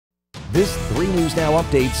This 3 News Now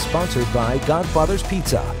update sponsored by Godfather's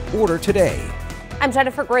Pizza. Order today. I'm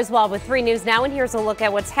Jennifer Griswold with 3 News Now, and here's a look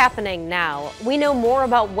at what's happening now. We know more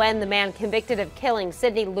about when the man convicted of killing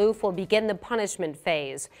Sidney Loof will begin the punishment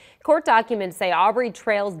phase. Court documents say Aubrey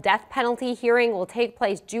Trail's death penalty hearing will take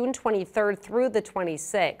place June 23rd through the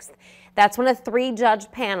 26th. That's when a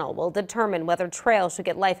 3-judge panel will determine whether Trail should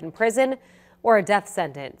get life in prison or a death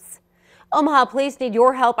sentence. Omaha police need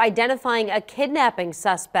your help identifying a kidnapping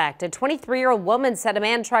suspect. A 23-year-old woman said a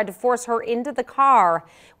man tried to force her into the car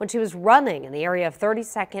when she was running in the area of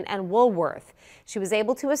 32nd and Woolworth. She was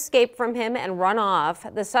able to escape from him and run off.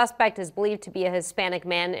 The suspect is believed to be a Hispanic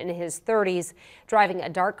man in his 30s driving a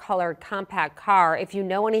dark-colored compact car. If you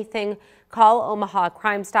know anything, call Omaha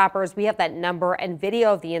Crime Stoppers. We have that number and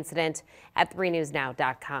video of the incident at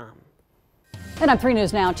 3newsnow.com. And on 3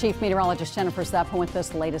 News Now, Chief Meteorologist Jennifer Zeppelin with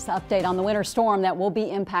this latest update on the winter storm that will be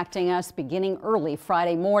impacting us beginning early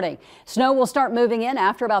Friday morning. Snow will start moving in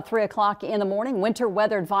after about 3 o'clock in the morning. Winter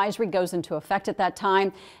weather advisory goes into effect at that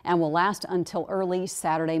time and will last until early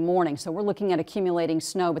Saturday morning. So we're looking at accumulating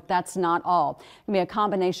snow, but that's not all. It's going to be a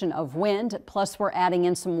combination of wind, plus we're adding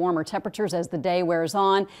in some warmer temperatures as the day wears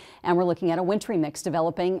on, and we're looking at a wintry mix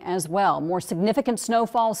developing as well. More significant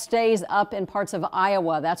snowfall stays up in parts of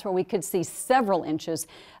Iowa. That's where we could see several inches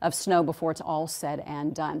of snow before it's all said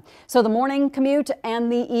and done. So the morning commute and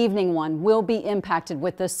the evening one will be impacted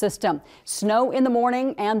with this system. Snow in the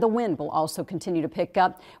morning and the wind will also continue to pick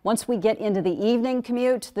up. Once we get into the evening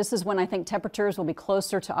commute, this is when I think temperatures will be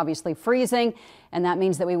closer to obviously freezing, and that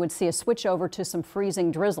means that we would see a switch over to some freezing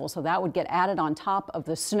drizzle. So that would get added on top of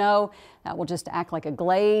the snow. That will just act like a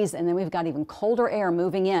glaze, and then we've got even colder air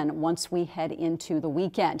moving in once we head into the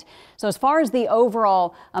weekend. So as far as the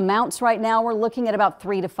overall amounts right now, we're looking at about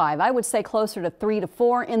 3 to 5. I would say closer to 3 to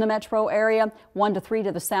 4 in the metro area, 1 to 3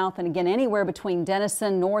 to the south, and again anywhere between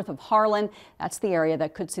Denison north of Harlan. That's the area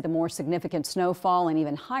that could see the more significant snowfall and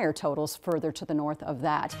even higher totals further to the north of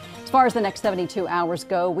that. As far as the next 72 hours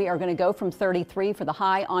go, we are going to go from 33 for the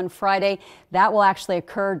high on Friday. That will actually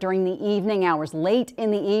occur during the evening hours, late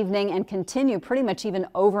in the evening, and continue pretty much even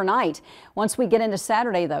overnight. Once we get into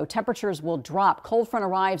Saturday, though, temperatures will drop. Cold front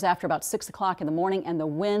arrives after about 6 o'clock in the morning, and the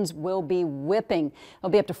winds will be whipping. It'll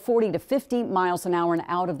be up to 40 to 50 miles an hour and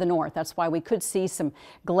out of the north. That's why we could see some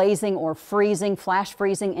glazing or freezing, flash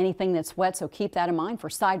freezing, anything that's wet. So keep that in mind for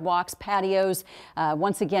sidewalks, patios.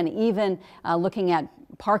 Once again, even looking at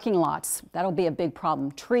parking lots, that'll be a big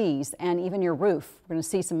problem. Trees and even your roof. We're going to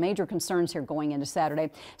see some major concerns here going into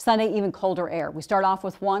Saturday. Sunday, even colder air. We start off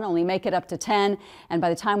with 1, only make it up to 10. And by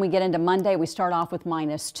the time we get into Monday, we start off with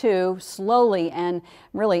 -2. Slowly and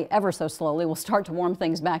really ever so slowly, we'll start to warm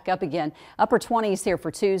things back up again. Upper 20s here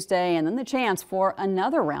for Tuesday, and then the chance for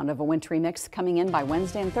another round of a wintry mix coming in by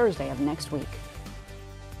Wednesday and Thursday of next week.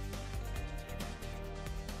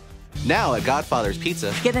 Now at Godfather's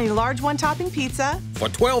Pizza, get a large one-topping pizza for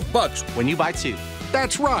 $12 when you buy 2.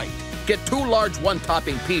 That's right. Get 2 large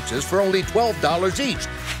one-topping pizzas for only $12 each.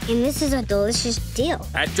 And this is a delicious deal.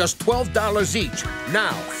 At just $12 each,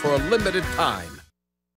 now for a limited time.